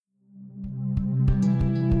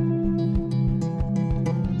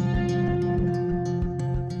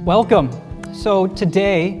Welcome. So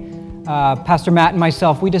today, Pastor Matt and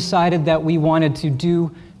myself, we decided that we wanted to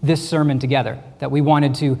do this sermon together, that we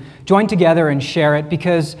wanted to join together and share it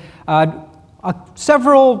because it's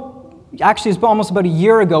almost about a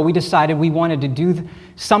year ago, we decided we wanted to do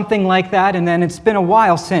something like that, and then it's been a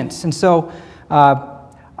while since. And so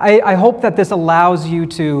I hope that this allows you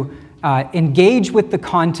to engage with the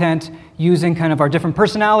content using kind of our different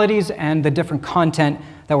personalities and the different content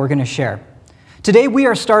that we're going to share. Today we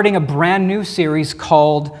are starting a brand new series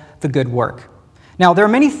called The Good Work. Now, there are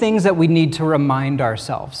many things that we need to remind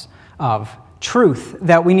ourselves of. Truth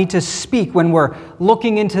that we need to speak when we're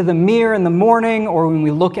looking into the mirror in the morning or when we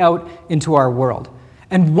look out into our world.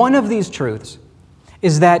 And one of these truths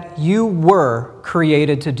is that you were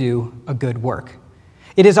created to do a good work.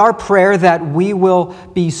 It is our prayer that we will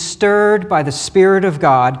be stirred by the Spirit of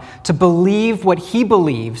God to believe what He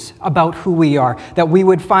believes about who we are, that we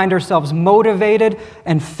would find ourselves motivated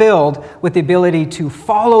and filled with the ability to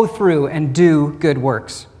follow through and do good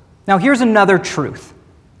works. Now, here's another truth.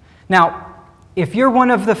 Now, if you're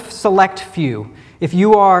one of the select few, if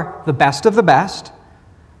you are the best of the best,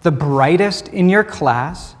 the brightest in your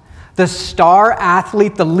class, the star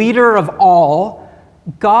athlete, the leader of all,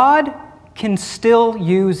 God can still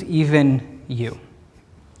use even you.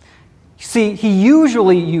 See, He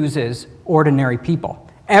usually uses ordinary people,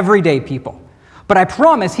 everyday people. But I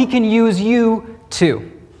promise He can use you too.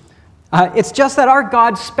 It's just that our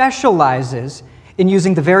God specializes in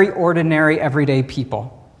using the very ordinary, everyday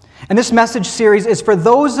people. And this message series is for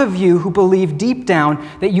those of you who believe deep down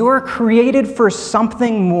that you are created for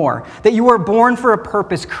something more, that you are born for a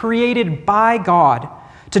purpose, created by God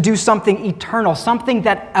to do something eternal, something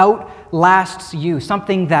that outlasts you,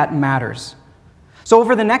 something that matters. So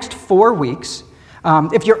over the next 4 weeks,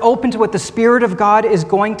 if you're open to what the Spirit of God is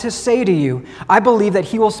going to say to you, I believe that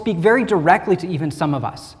He will speak very directly to even some of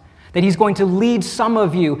us, that He's going to lead some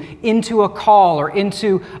of you into a call or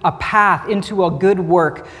into a path, into a good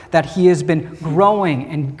work that He has been growing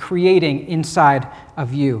and creating inside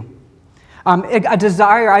of you. A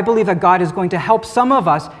desire, I believe, that God is going to help some of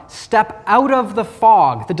us step out of the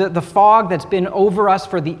fog, the fog that's been over us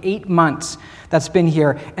for the 8 months that's been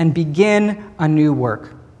here, and begin a new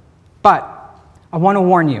work. But I want to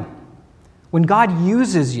warn you, when God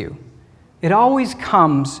uses you, it always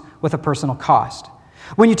comes with a personal cost.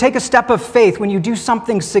 When you take a step of faith, when you do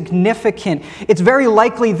something significant, it's very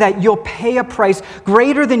likely that you'll pay a price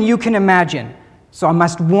greater than you can imagine. So I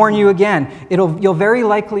must warn you again, you'll very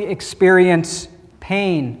likely experience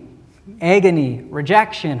pain, agony,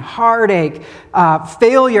 rejection, heartache,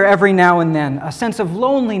 failure every now and then. A sense of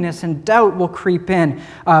loneliness and doubt will creep in,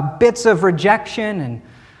 bits of rejection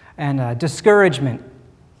and discouragement.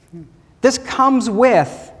 This comes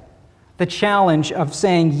with the challenge of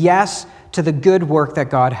saying yes to the good work that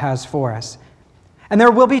God has for us. And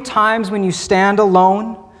there will be times when you stand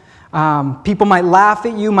alone. People might laugh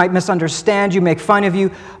at you, might misunderstand you, make fun of you,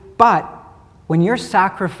 but when your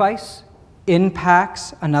sacrifice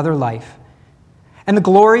impacts another life, and the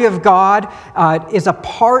glory of God is a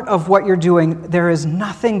part of what you're doing, there's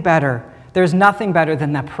nothing better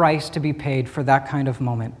than that price to be paid for that kind of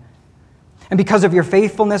moment. And because of your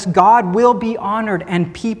faithfulness, God will be honored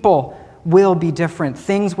and people will be different.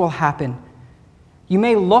 Things will happen. You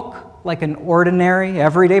may look like an ordinary,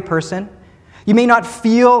 everyday person. You may not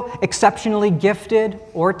feel exceptionally gifted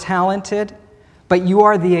or talented, but you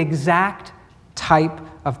are the exact type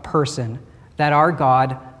of person that our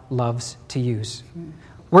God loves to use.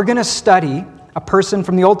 We're going to study a person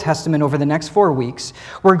from the Old Testament over the next 4 weeks.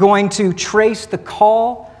 We're going to trace the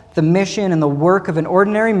call, the mission, and the work of an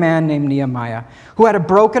ordinary man named Nehemiah, who had a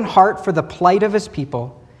broken heart for the plight of his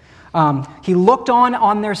people. He looked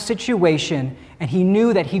on their situation, and he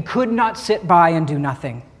knew that he could not sit by and do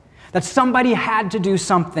nothing. That somebody had to do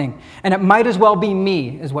something, and it might as well be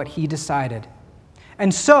me, is what he decided.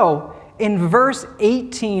 And so, in verse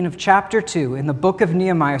 18 of chapter 2, in the book of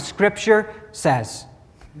Nehemiah, Scripture says,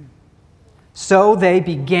 "So they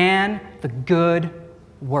began the good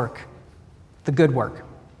work." The good work.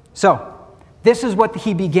 So, this is what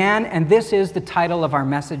he began, and this is the title of our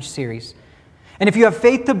message series. And if you have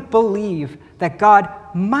faith to believe that God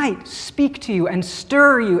might speak to you and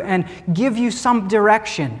stir you and give you some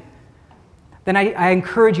direction, then I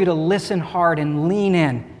encourage you to listen hard and lean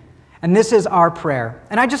in. And this is our prayer.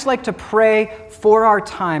 And I'd just like to pray for our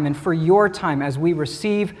time and for your time as we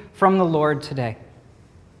receive from the Lord today.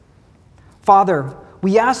 Father,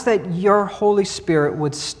 we ask that your Holy Spirit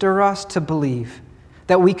would stir us to believe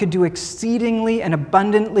that we could do exceedingly and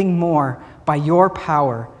abundantly more by your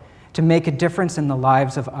power to make a difference in the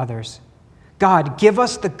lives of others. God, give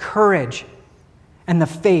us the courage and the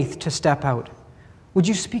faith to step out. Would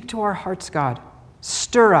you speak to our hearts, God?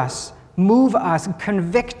 Stir us, move us,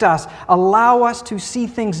 convict us, allow us to see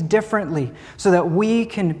things differently so that we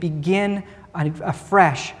can begin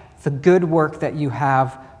afresh the good work that you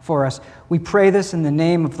have for us. We pray this in the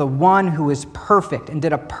name of the one who is perfect and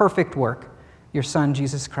did a perfect work, your Son,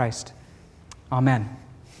 Jesus Christ. Amen.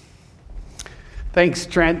 Thanks,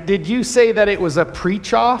 Trent. Did you say that it was a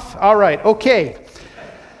preach-off? All right, okay.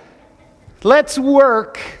 Let's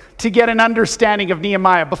work to get an understanding of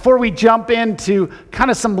Nehemiah. Before we jump into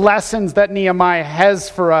kind of some lessons that Nehemiah has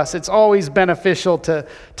for us, it's always beneficial to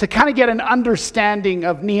kind of get an understanding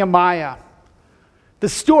of Nehemiah. The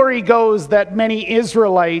story goes that many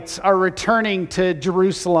Israelites are returning to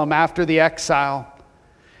Jerusalem after the exile.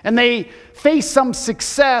 And they face some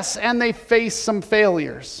success and they face some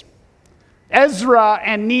failures. Ezra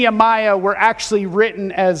and Nehemiah were actually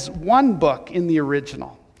written as one book in the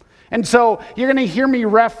original. And so you're going to hear me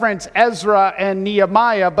reference Ezra and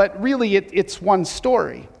Nehemiah, but really it's one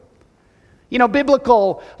story. You know,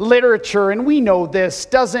 biblical literature, and we know this,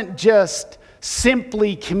 doesn't just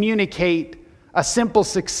simply communicate a simple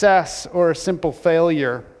success or a simple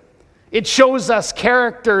failure. It shows us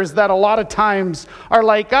characters that a lot of times are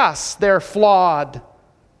like us. They're flawed.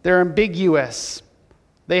 They're ambiguous.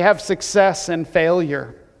 They have success and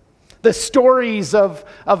failure. The stories of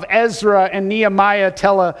Ezra and Nehemiah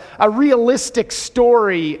tell a realistic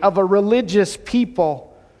story of a religious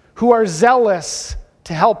people who are zealous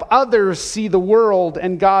to help others see the world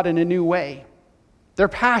and God in a new way. They're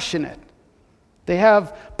passionate. They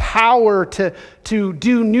have power to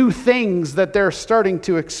do new things that they're starting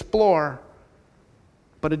to explore,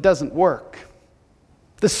 but it doesn't work.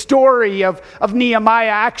 The story of Nehemiah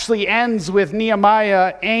actually ends with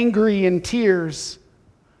Nehemiah angry in tears,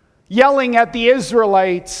 yelling at the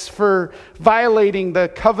Israelites for violating the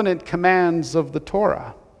covenant commands of the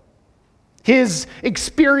Torah. His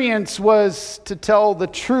experience was to tell the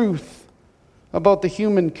truth about the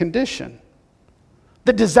human condition.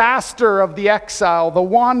 The disaster of the exile, the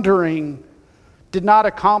wandering, did not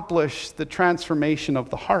accomplish the transformation of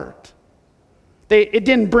the heart. It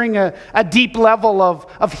didn't bring a deep level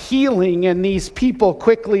of healing, and these people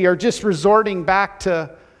quickly are just resorting back to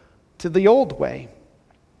the old way.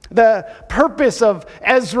 The purpose of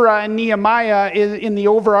Ezra and Nehemiah is in the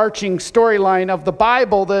overarching storyline of the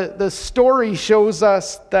Bible. The story shows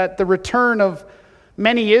us that the return of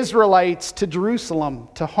many Israelites to Jerusalem,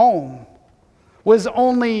 to home, was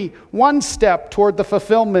only one step toward the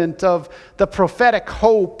fulfillment of the prophetic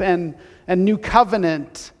hope and new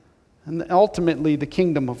covenant, and ultimately the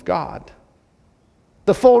kingdom of God.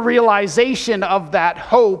 The full realization of that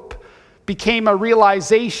hope became a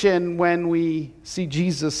realization when we see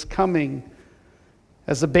Jesus coming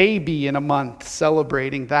as a baby in a month,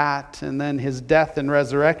 celebrating that, and then his death and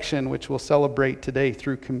resurrection, which we'll celebrate today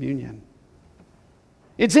through communion.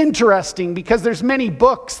 It's interesting because there's many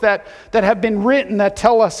books that have been written that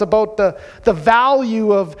tell us about the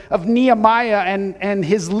value of Nehemiah and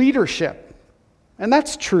his leadership. And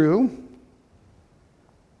that's true.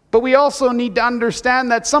 But we also need to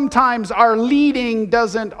understand that sometimes our leading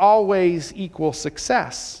doesn't always equal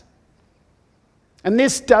success. And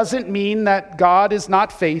this doesn't mean that God is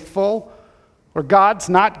not faithful or God's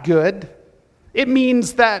not good. It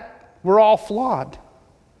means that we're all flawed.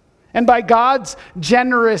 And by God's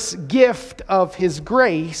generous gift of his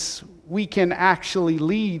grace, we can actually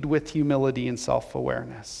lead with humility and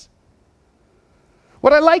self-awareness.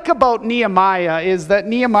 What I like about Nehemiah is that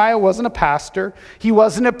Nehemiah wasn't a pastor, he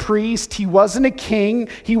wasn't a priest, he wasn't a king,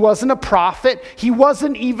 he wasn't a prophet, he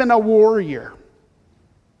wasn't even a warrior.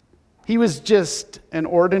 He was just an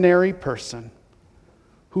ordinary person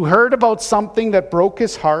who heard about something that broke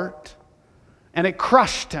his heart and it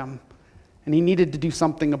crushed him, and he needed to do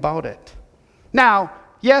something about it. Now,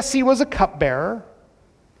 yes, he was a cupbearer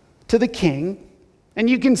to the king. And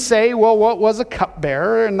you can say, well, what was a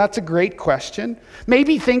cupbearer? And that's a great question.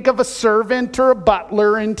 Maybe think of a servant or a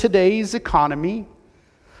butler in today's economy.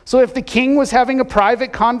 So if the king was having a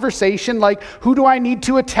private conversation like, who do I need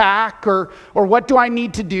to attack or what do I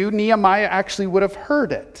need to do? Nehemiah actually would have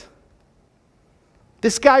heard it.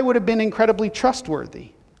 This guy would have been incredibly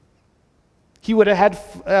trustworthy. He would have had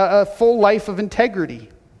a full life of integrity.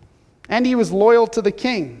 And he was loyal to the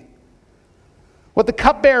king. What the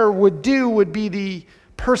cupbearer would do would be the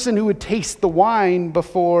person who would taste the wine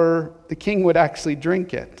before the king would actually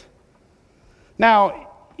drink it. Now,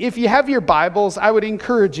 if you have your Bibles, I would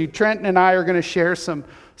encourage you. Trent and I are going to share some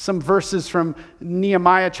verses from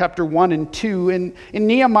Nehemiah chapter 1 and 2. In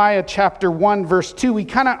Nehemiah chapter 1, verse 2, we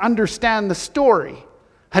kind of understand the story.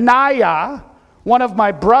 Hananiah One of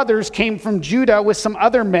my brothers came from Judah with some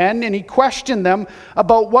other men, and he questioned them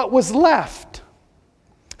about what was left.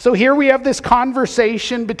 So here we have this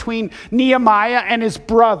conversation between Nehemiah and his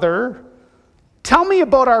brother. Tell me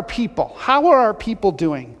about our people. How are our people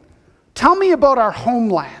doing? Tell me about our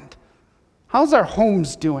homeland. How's our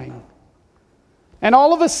homes doing? And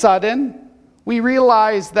all of a sudden, we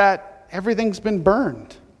realize that everything's been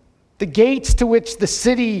burned. The gates to which the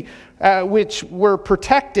city, which were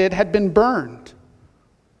protected, had been burned.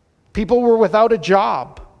 People were without a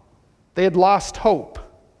job. They had lost hope.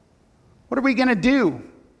 What are we going to do?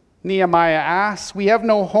 Nehemiah asks. We have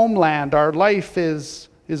no homeland. Our life is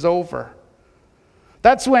over.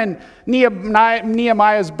 That's when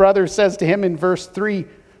Nehemiah's brother says to him in verse 3,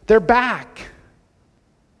 they're back.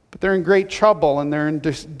 But they're in great trouble and they're in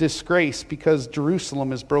disgrace because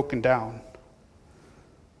Jerusalem is broken down.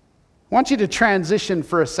 I want you to transition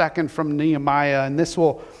for a second from Nehemiah, and this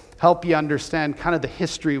will help you understand kind of the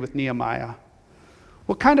history with Nehemiah.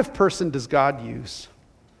 What kind of person does God use?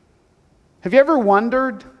 Have you ever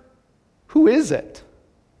wondered, who is it?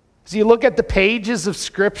 As you look at the pages of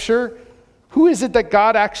Scripture, who is it that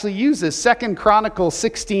God actually uses? 2 Chronicles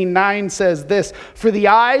 16:9 says this, "For the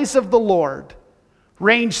eyes of the Lord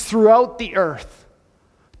range throughout the earth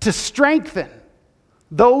to strengthen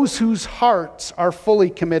those whose hearts are fully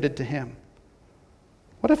committed to Him."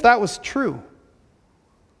 What if that was true?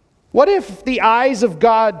 What if the eyes of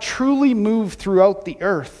God truly move throughout the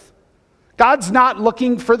earth? God's not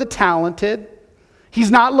looking for the talented. He's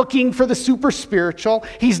not looking for the super spiritual.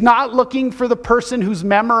 He's not looking for the person who's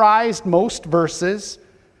memorized most verses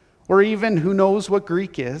or even who knows what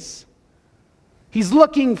Greek is. He's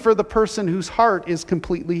looking for the person whose heart is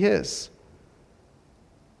completely His.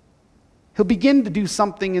 He'll begin to do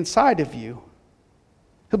something inside of you.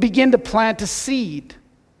 He'll begin to plant a seed.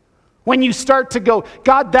 When you start to go,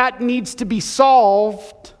 God, that needs to be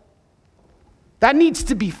solved. That needs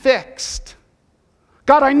to be fixed.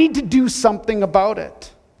 God, I need to do something about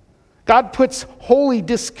it. God puts holy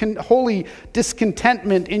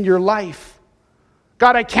discontentment in your life.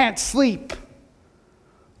 God, I can't sleep.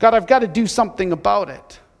 God, I've got to do something about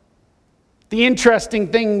it. The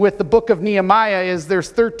interesting thing with the book of Nehemiah is there's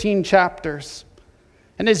 13 chapters.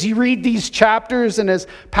 And as you read these chapters, and as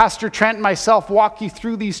Pastor Trent and myself walk you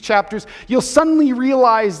through these chapters, you'll suddenly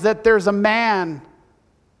realize that there's a man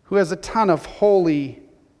who has a ton of holy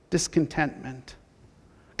discontentment.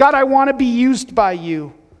 God, I want to be used by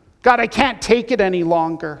you. God, I can't take it any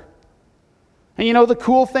longer. And you know the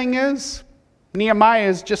cool thing is, Nehemiah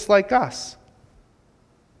is just like us.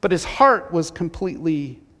 But his heart was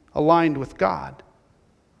completely aligned with God.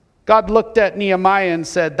 God looked at Nehemiah and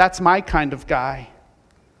said, that's my kind of guy.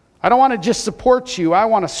 I don't want to just support you. I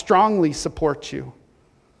want to strongly support you.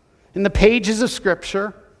 In the pages of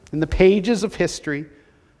Scripture, in the pages of history,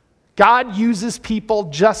 God uses people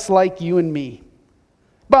just like you and me.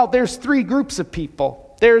 Well, there's three groups of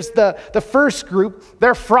people. There's the first group.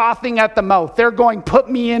 They're frothing at the mouth. They're going, put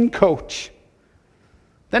me in, coach.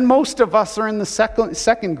 Then most of us are in the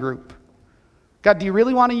second group. God, do you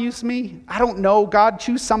really want to use me? I don't know. God,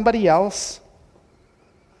 choose somebody else.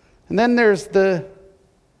 And then there's the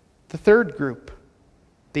third group,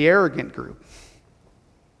 the arrogant group.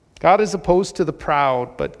 God is opposed to the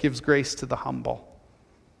proud, but gives grace to the humble.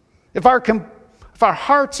 If our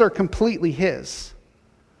hearts are completely His,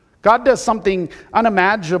 God does something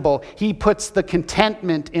unimaginable. He puts the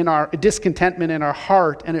discontentment in our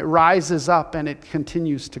heart, and it rises up and it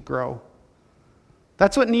continues to grow.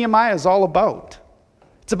 That's what Nehemiah is all about.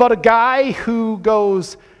 It's about a guy who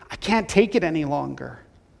goes, I can't take it any longer.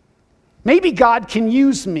 Maybe God can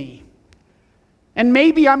use me. And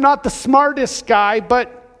maybe I'm not the smartest guy,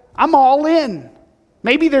 but I'm all in.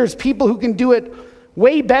 Maybe there's people who can do it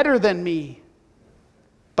way better than me,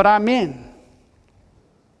 but I'm in.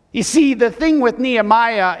 You see, the thing with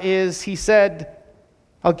Nehemiah is he said,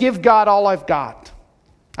 I'll give God all I've got.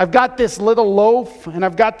 I've got this little loaf and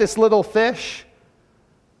I've got this little fish,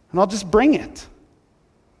 and I'll just bring it.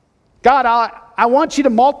 God, I want you to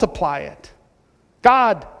multiply it.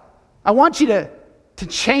 God, I want you to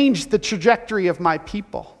change the trajectory of my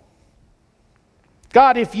people.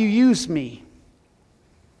 God, if you use me,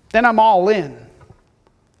 then I'm all in.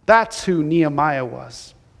 That's who Nehemiah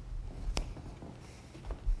was.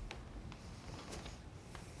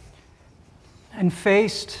 And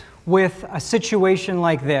faced with a situation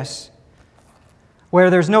like this, where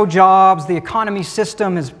there's no jobs, the economy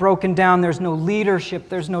system is broken down, there's no leadership,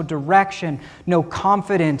 there's no direction, no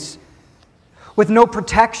confidence. With no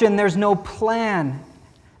protection, there's no plan,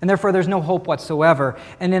 and therefore there's no hope whatsoever.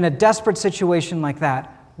 And in a desperate situation like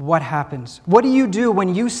that, what happens? What do you do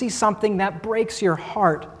when you see something that breaks your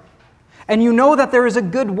heart? And you know that there is a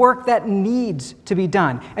good work that needs to be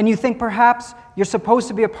done. And you think perhaps you're supposed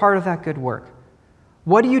to be a part of that good work.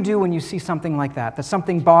 What do you do when you see something like that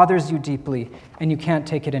something bothers you deeply and you can't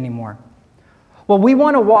take it anymore? Well, we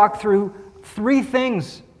want to walk through 3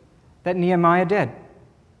 things that Nehemiah did.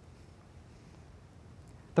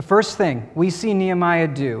 The first thing we see Nehemiah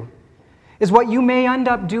do is what you may end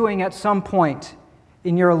up doing at some point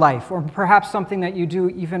in your life, or perhaps something that you do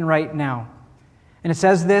even right now. And it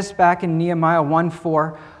says this back in Nehemiah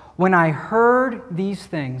 1:4, "When I heard these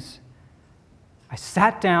things, I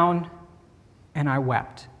sat down and I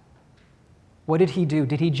wept." What did he do?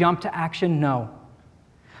 Did he jump to action? No.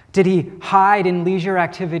 Did he hide in leisure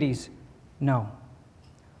activities? No.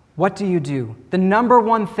 What do you do? The number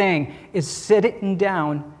one thing is sitting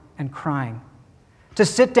down and crying. To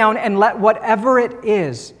sit down and let whatever it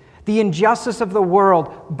is, the injustice of the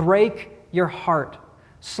world, break your heart,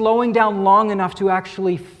 slowing down long enough to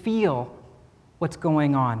actually feel what's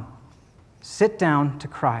going on. Sit down to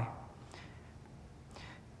cry.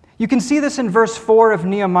 You can see this in verse 4 of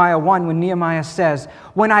Nehemiah 1 when Nehemiah says,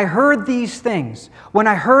 "When I heard these things, when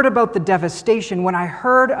I heard about the devastation, when I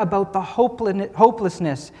heard about the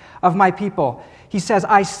hopelessness of my people," he says,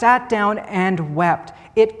 "I sat down and wept.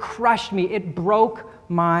 It crushed me. It broke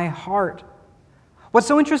my heart." What's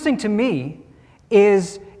so interesting to me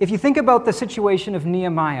is if you think about the situation of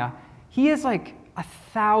Nehemiah, he is like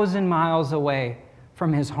 1,000 miles away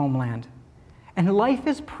from his homeland. And life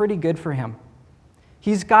is pretty good for him.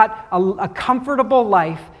 He's got a comfortable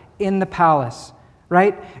life in the palace,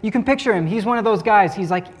 right? You can picture him. He's one of those guys. He's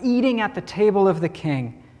like eating at the table of the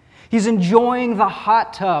king. He's enjoying the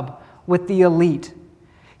hot tub with the elite.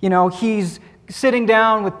 You know, he's sitting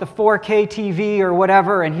down with the 4K TV or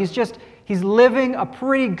whatever, and he's living a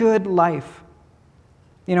pretty good life.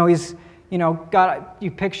 You know,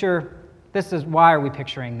 you picture, this is, why are we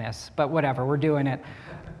picturing this? But whatever, we're doing it.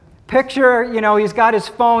 Picture, he's got his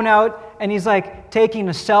phone out and he's like taking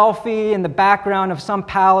a selfie in the background of some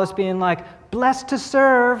palace being like, "Blessed to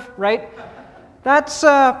serve," right? That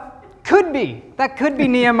could be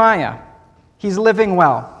Nehemiah. He's living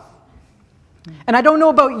well. And I don't know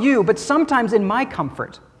about you, but sometimes in my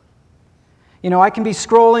comfort, I can be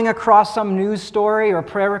scrolling across some news story or a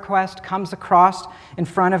prayer request comes across in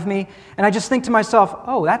front of me, and I just think to myself,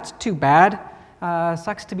 "Oh, that's too bad.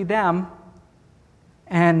 Sucks to be them."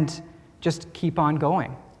 And just keep on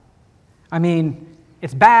going. I mean,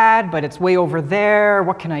 it's bad, but it's way over there.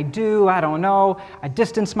 What can I do? I don't know. I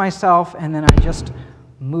distance myself, and then I just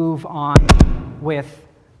move on with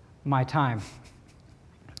my time.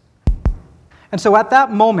 And so at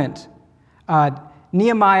that moment,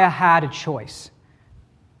 Nehemiah had a choice.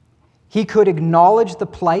 He could acknowledge the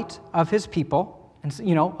plight of his people and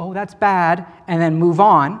say, "Oh, that's bad," and then move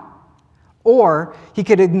on. Or he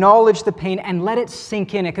could acknowledge the pain and let it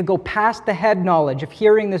sink in. It could go past the head knowledge of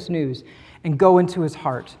hearing this news and go into his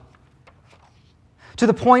heart, to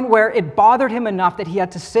the point where it bothered him enough that he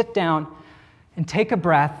had to sit down and take a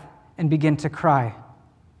breath and begin to cry,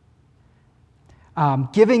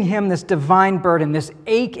 giving him this divine burden, this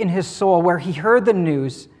ache in his soul where he heard the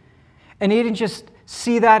news and he didn't just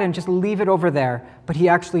see that and just leave it over there, but he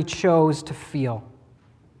actually chose to feel.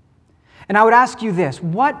 And I would ask you this: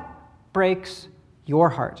 what breaks your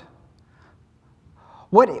heart?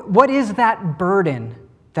 What is that burden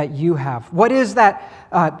that you have? What is that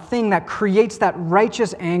thing that creates that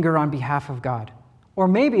righteous anger on behalf of God? Or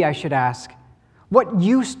maybe I should ask, what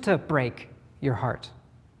used to break your heart?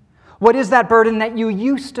 What is that burden that you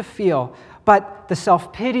used to feel, but the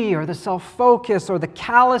self-pity or the self-focus or the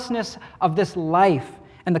callousness of this life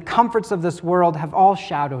and the comforts of this world have all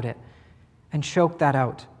shadowed it and choked that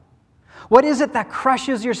out? What is it that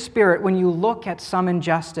crushes your spirit when you look at some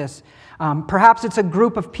injustice? Perhaps it's a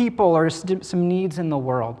group of people or some needs in the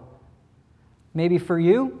world. Maybe for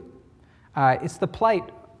you, it's the plight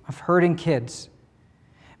of hurting kids.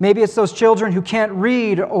 Maybe it's those children who can't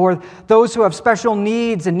read or those who have special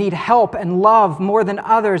needs and need help and love more than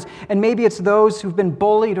others. And maybe it's those who've been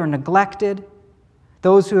bullied or neglected,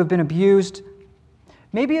 those who have been abused.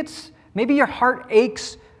 Maybe your heart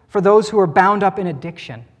aches for those who are bound up in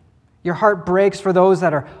addiction. Your heart breaks for those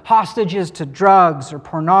that are hostages to drugs or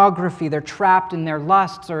pornography. They're trapped in their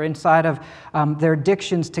lusts or inside of their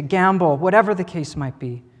addictions to gamble, whatever the case might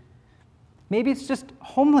be. Maybe it's just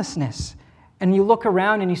homelessness, and you look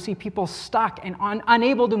around and you see people stuck and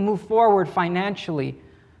unable to move forward financially.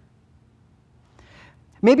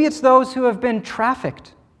 Maybe it's those who have been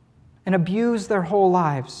trafficked and abused their whole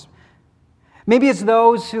lives. Maybe it's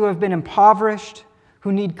those who have been impoverished,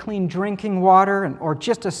 who need clean drinking water or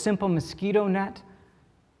just a simple mosquito net.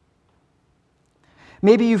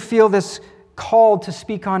 Maybe you feel this called to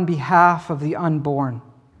speak on behalf of the unborn,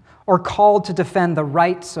 or called to defend the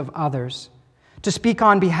rights of others, to speak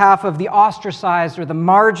on behalf of the ostracized or the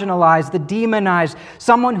marginalized, the demonized,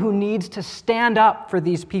 someone who needs to stand up for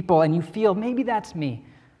these people, and you feel, maybe that's me,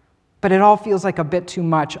 but it all feels like a bit too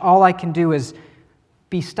much. All I can do is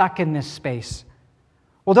be stuck in this space.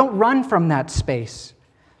 Well, don't run from that space.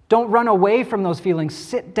 Don't run away from those feelings.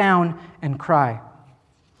 Sit down and cry.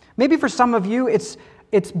 Maybe for some of you, it's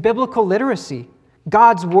biblical literacy,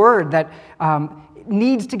 God's word that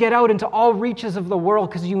needs to get out into all reaches of the world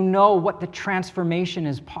because you know what the transformation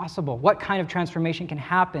is possible, what kind of transformation can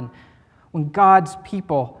happen when God's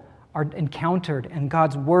people are encountered and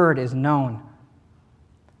God's word is known.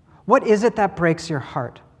 What is it that breaks your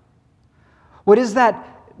heart? What is that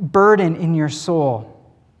burden in your soul?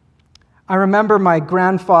 I remember my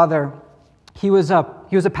grandfather, he was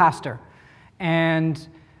a pastor, and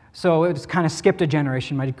so it was kind of skipped a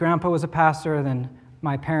generation. My grandpa was a pastor, then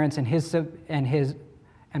my parents and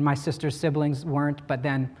my sister's siblings weren't, but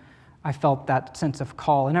then I felt that sense of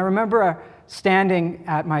call. And I remember standing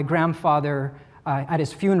at my grandfather at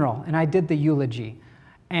his funeral, and I did the eulogy.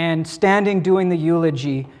 And standing doing the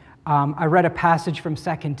eulogy, I read a passage from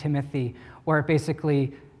 2 Timothy where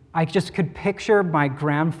basically I just could picture my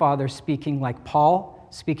grandfather speaking like Paul,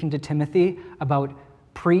 speaking to Timothy about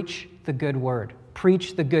preach the good word,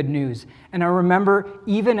 preach the good news. And I remember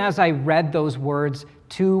even as I read those words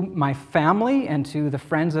to my family and to the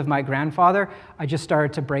friends of my grandfather, I just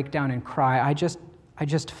started to break down and cry. I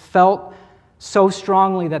just felt so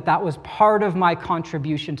strongly that was part of my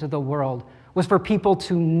contribution to the world, was for people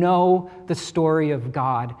to know the story of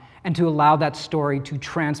God and to allow that story to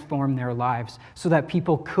transform their lives so that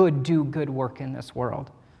people could do good work in this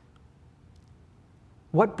world.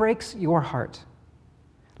 What breaks your heart?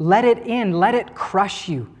 Let it in. Let it crush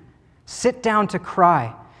you. Sit down to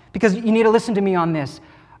cry. Because you need to listen to me on this.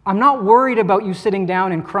 I'm not worried about you sitting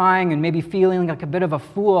down and crying and maybe feeling like a bit of a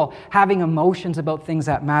fool, having emotions about things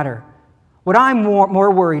that matter. What I'm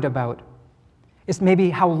more worried about is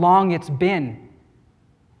maybe how long it's been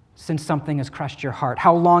since something has crushed your heart.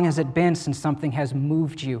 How long has it been since something has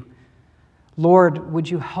moved you? Lord, would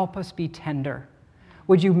you help us be tender?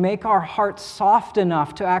 Would you make our hearts soft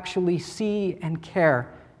enough to actually see and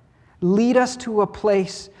care? Lead us to a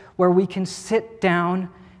place where we can sit down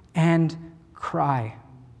and cry.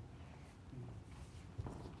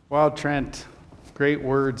 Wow, Trent, great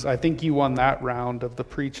words. I think you won that round of the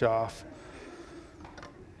preach-off.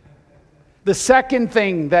 The second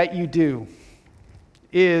thing that you do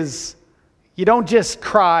is you don't just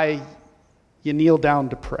cry, you kneel down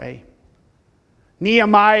to pray.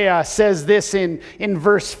 Nehemiah says this in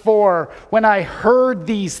verse 4, "When I heard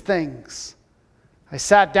these things, I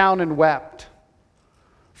sat down and wept.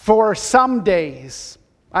 For some days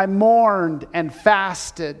I mourned and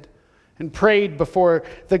fasted and prayed before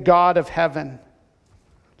the God of heaven."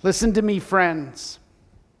 Listen to me, friends.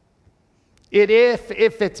 If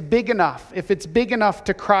it's big enough, if it's big enough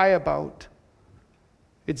to cry about,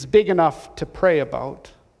 it's big enough to pray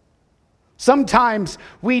about. Sometimes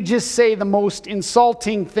we just say the most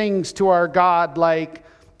insulting things to our God, like,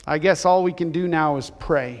 I guess all we can do now is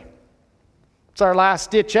pray. It's our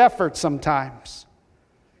last-ditch effort sometimes.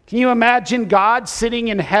 Can you imagine God sitting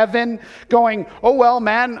in heaven going, "Oh, well,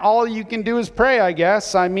 man, all you can do is pray, I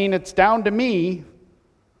guess. I mean, it's down to me."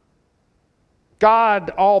 God,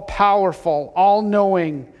 all-powerful,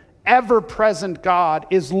 all-knowing, ever-present God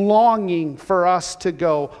is longing for us to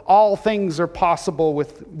go. All things are possible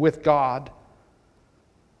with God.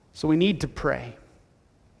 So we need to pray.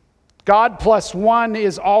 God plus one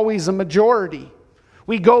is always a majority.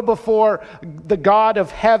 We go before the God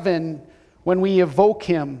of heaven when we evoke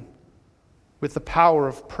him with the power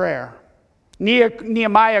of prayer.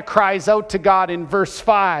 Nehemiah cries out to God in verse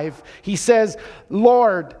 5. He says,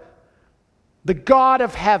 "Lord, the God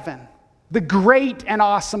of heaven, the great and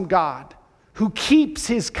awesome God, who keeps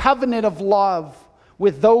his covenant of love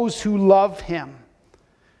with those who love him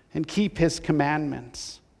and keep his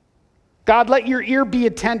commandments." God, let your ear be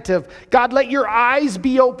attentive. God, let your eyes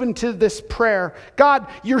be open to this prayer. God,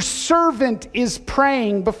 your servant is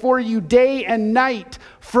praying before you day and night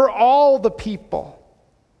for all the people.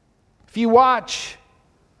 If you watch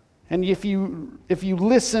and if you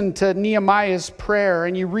listen to Nehemiah's prayer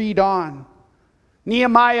and you read on,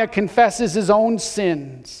 Nehemiah confesses his own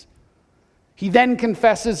sins. He then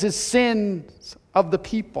confesses his sins of the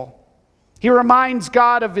people. He reminds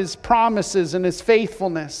God of his promises and his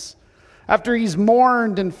faithfulness. After he's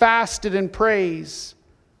mourned and fasted and prays,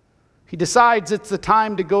 He decides it's the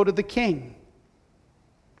time to go to the king.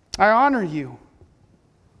 I honor you.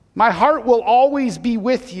 My heart will always be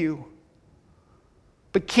with you.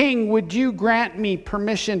 But king, would you grant me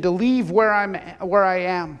permission to leave where I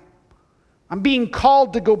am? I'm being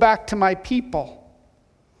called to go back to my people.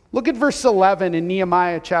 Look at verse 11 in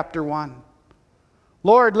Nehemiah chapter 1.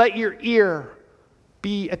 Lord, let your ear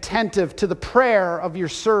be attentive to the prayer of your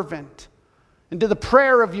servant and to the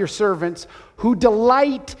prayer of your servants who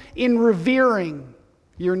delight in revering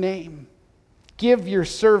your name. Give your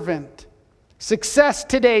servant success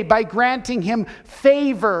today by granting him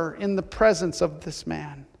favor in the presence of this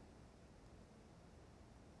man.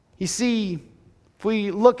 You see, if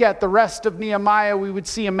we look at the rest of Nehemiah, we would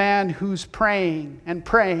see a man who's praying and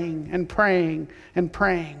praying and praying and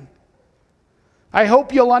praying. I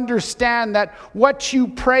hope you'll understand that what you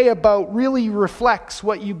pray about really reflects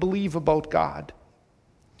what you believe about God.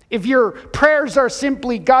 If your prayers are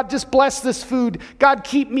simply, God, just bless this food, God,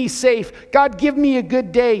 keep me safe, God, give me a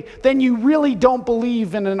good day, then you really don't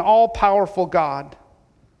believe in an all-powerful God.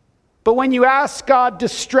 But when you ask God to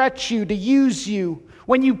stretch you, to use you,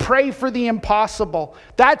 when you pray for the impossible,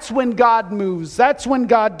 that's when God moves. That's when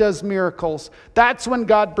God does miracles. That's when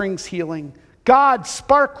God brings healing. God,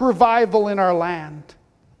 spark revival in our land.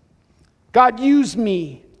 God, use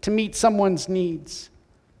me to meet someone's needs.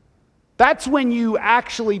 That's when you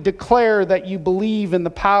actually declare that you believe in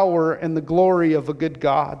the power and the glory of a good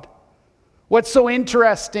God. What's so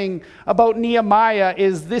interesting about Nehemiah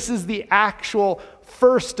is this is the actual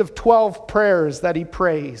first of 12 prayers that he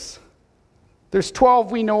prays. There's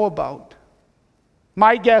 12 we know about.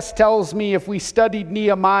 My guess tells me if we studied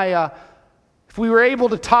Nehemiah, if we were able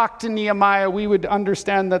to talk to Nehemiah, we would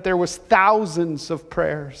understand that there was thousands of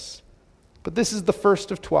prayers. But this is the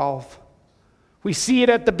first of 12. We see it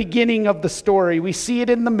at the beginning of the story. We see it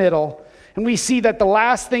in the middle. And we see that the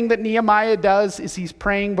last thing that Nehemiah does is he's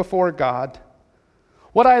praying before God.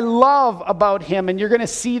 What I love about him, and you're going to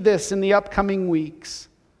see this in the upcoming weeks,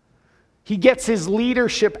 he gets his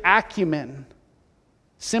leadership acumen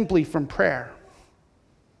simply from prayer.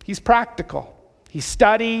 He's practical. He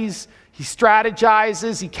studies, he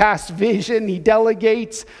strategizes, he casts vision, he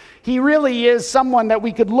delegates. He really is someone that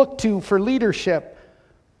we could look to for leadership.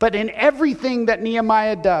 But in everything that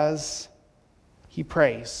Nehemiah does, he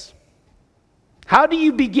prays. How do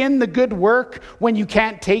you begin the good work when you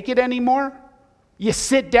can't take it anymore? You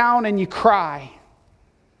sit down and you cry.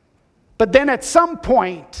 But then at some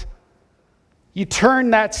point, you turn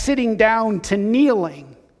that sitting down to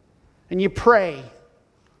kneeling and you pray.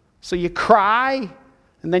 So you cry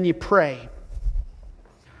and then you pray.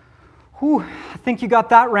 Whew, I think you got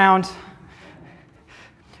that round.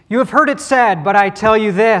 You have heard it said, but I tell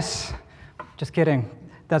you this. Just kidding.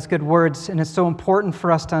 That's good words, and it's so important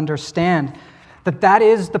for us to understand that that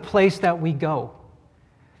is the place that we go.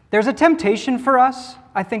 There's a temptation for us,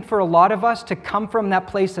 I think for a lot of us, to come from that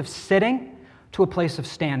place of sitting to a place of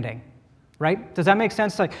standing, right? Does that make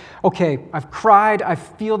sense? Like, okay, I've cried, I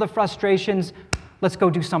feel the frustrations, let's go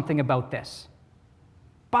do something about this.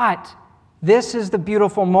 But this is the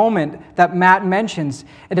beautiful moment that Matt mentions.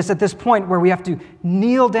 It is at this point where we have to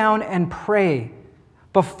kneel down and pray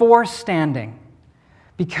before standing.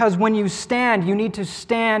 Because when you stand, you need to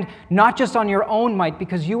stand not just on your own might,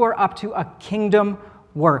 because you are up to a kingdom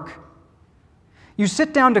work. You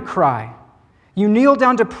sit down to cry, you kneel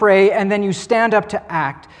down to pray, and then you stand up to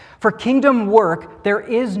act. For kingdom work, there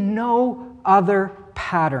is no other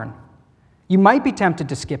pattern. You might be tempted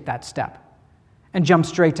to skip that step and jump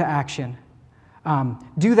straight to action.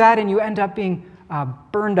 Do that and you end up being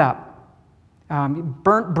burned up,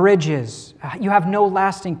 burnt bridges. You have no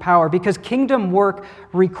lasting power because kingdom work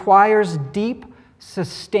requires deep,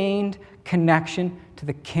 sustained connection to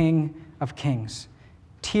the King of Kings.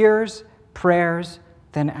 Tears, prayers,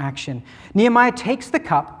 then action. Nehemiah takes the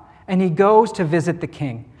cup and he goes to visit the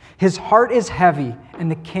king. His heart is heavy and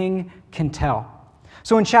the king can tell.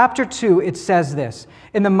 So in chapter 2, it says this: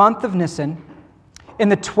 in the month of Nisan, in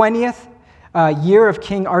the 20th year of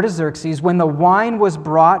King Artaxerxes, when the wine was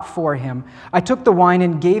brought for him, I took the wine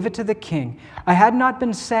and gave it to the king. I had not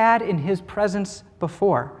been sad in his presence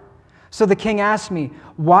before. So the king asked me,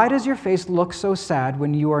 "Why does your face look so sad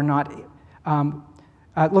when you are not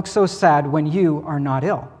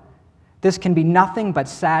ill? This can be nothing but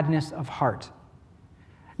sadness of heart."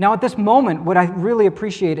 Now, at this moment, what I really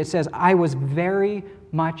appreciate, it says, "I was very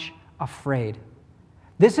much afraid."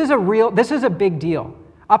 This is a big deal.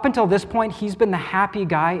 Up until this point, he's been the happy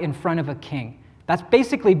guy in front of a king. That's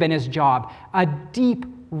basically been his job. A deep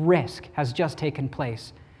risk has just taken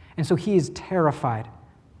place. And so he is terrified.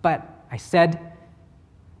 But I said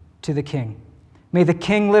to the king, May the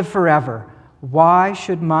king live forever. Why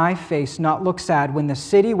should my face not look sad when the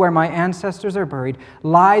city where my ancestors are buried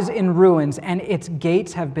lies in ruins and its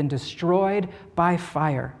gates have been destroyed by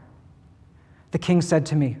fire?" The king said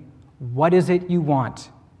to me, "What is it you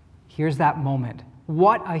want?" Here's that moment.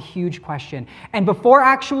 What a huge question. And before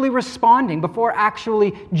actually responding, before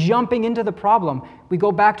actually jumping into the problem, we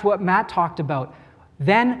go back to what Matt talked about.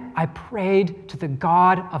 Then I prayed to the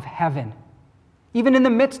God of heaven. Even in the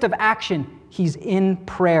midst of action, he's in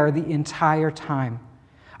prayer the entire time.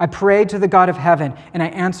 I prayed to the God of heaven, and I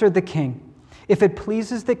answered the king, "If it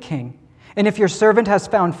pleases the king, and if your servant has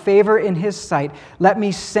found favor in his sight, let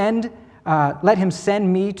him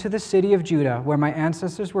send me to the city of Judah, where my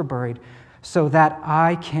ancestors were buried, so that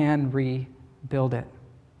I can rebuild it."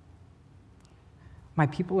 My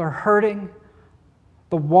people are hurting.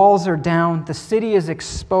 The walls are down. The city is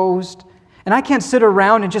exposed. And I can't sit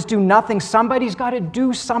around and just do nothing. Somebody's got to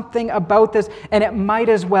do something about this, and it might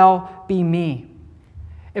as well be me.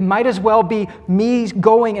 It might as well be me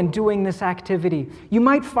going and doing this activity. You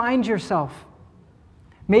might find yourself.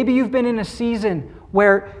 Maybe you've been in a season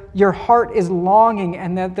where your heart is longing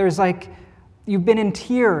and that there's you've been in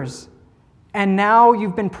tears. And now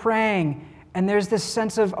you've been praying, and there's this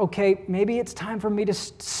sense of, okay, maybe it's time for me to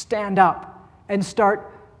stand up and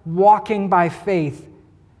start walking by faith.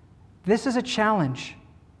 This is a challenge.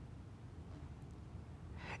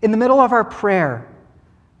 In the middle of our prayer,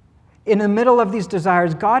 in the middle of these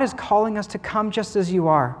desires, God is calling us to come just as you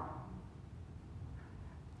are.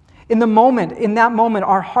 In that moment,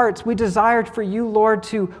 our hearts, we desired for you, Lord,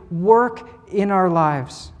 to work in our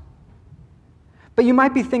lives. But you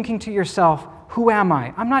might be thinking to yourself, who am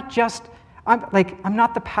I? I'm not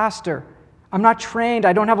the pastor. I'm not trained.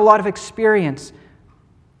 I don't have a lot of experience.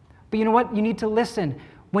 But you know what? You need to listen.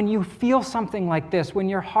 When you feel something like this, when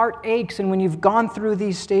your heart aches and when you've gone through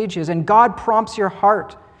these stages and God prompts your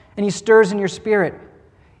heart and he stirs in your spirit,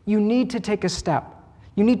 you need to take a step.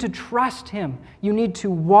 You need to trust him. You need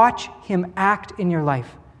to watch him act in your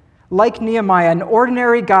life. Like Nehemiah, an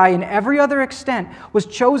ordinary guy in every other extent, was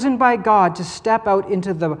chosen by God to step out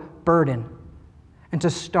into the burden and to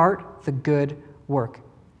start the good work.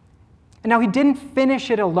 And now he didn't finish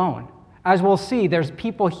it alone. As we'll see, there's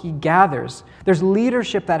people he gathers. There's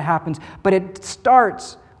leadership that happens, but it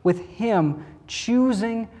starts with him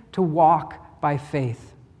choosing to walk by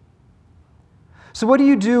faith. So what do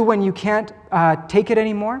you do when you can't take it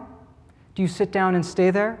anymore? Do you sit down and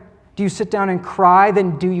stay there? Do you sit down and cry?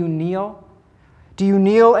 Then do you kneel? Do you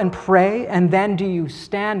kneel and pray? And then do you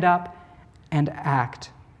stand up and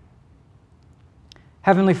act?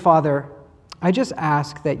 Heavenly Father, I just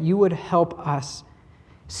ask that you would help us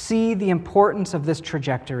see the importance of this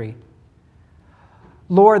trajectory.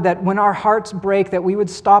 Lord, that when our hearts break, that we would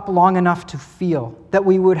stop long enough to feel, that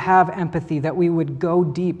we would have empathy, that we would go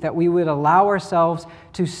deep, that we would allow ourselves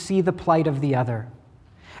to see the plight of the other.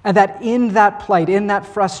 And that in that plight, in that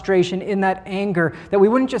frustration, in that anger, that we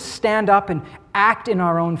wouldn't just stand up and act in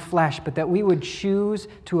our own flesh, but that we would choose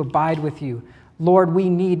to abide with you. Lord, we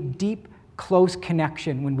need deep, close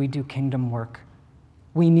connection when we do kingdom work.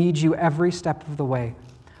 We need you every step of the way.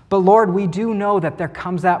 But Lord, we do know that there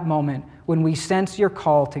comes that moment when we sense your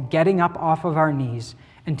call to getting up off of our knees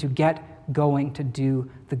and to get going to do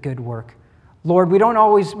the good work. Lord, we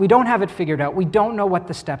don't have it figured out. We don't know what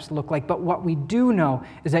the steps look like, but what we do know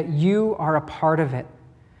is that you are a part of it.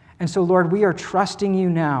 And so, Lord, we are trusting you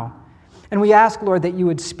now. And we ask, Lord, that you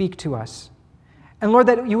would speak to us. And Lord,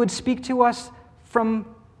 that you would speak to us from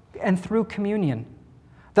and through communion.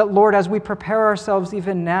 That, Lord, as we prepare ourselves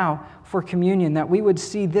even now for communion, that we would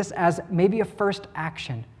see this as maybe a first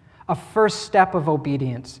action, a first step of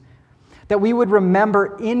obedience. That we would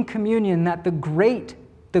remember in communion that the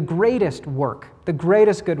greatest work, the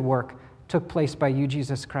greatest good work took place by you,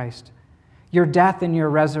 Jesus Christ. Your death and your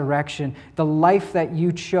resurrection, the life that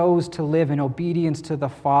you chose to live in obedience to the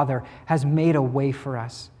Father has made a way for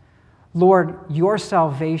us. Lord, your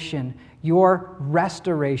salvation, your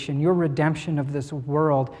restoration, your redemption of this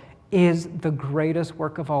world is the greatest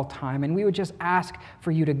work of all time. And we would just ask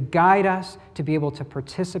for you to guide us to be able to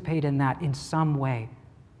participate in that in some way.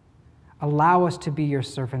 Allow us to be your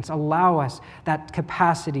servants. Allow us that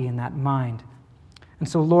capacity and that mind. And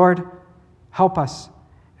so, Lord, help us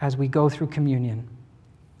as we go through communion.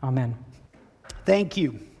 Amen. Thank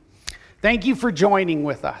you. Thank you for joining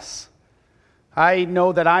with us. I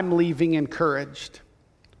know that I'm leaving encouraged.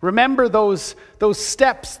 Remember those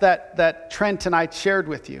steps that Trent and I shared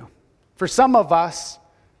with you. For some of us,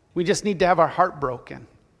 we just need to have our heart broken.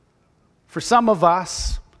 For some of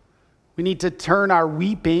us, we need to turn our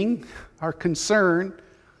weeping, our concern,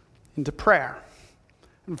 into prayer.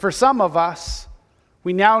 And for some of us,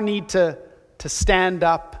 We now need to stand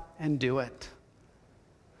up and do it.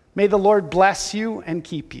 May the Lord bless you and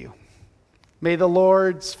keep you. May the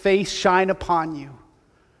Lord's face shine upon you.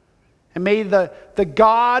 And may the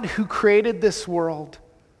God who created this world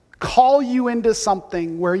call you into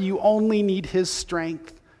something where you only need His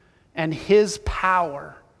strength and His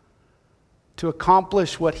power to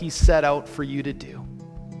accomplish what He set out for you to do.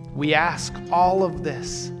 We ask all of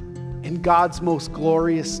this in God's most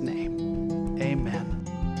glorious name. Amen.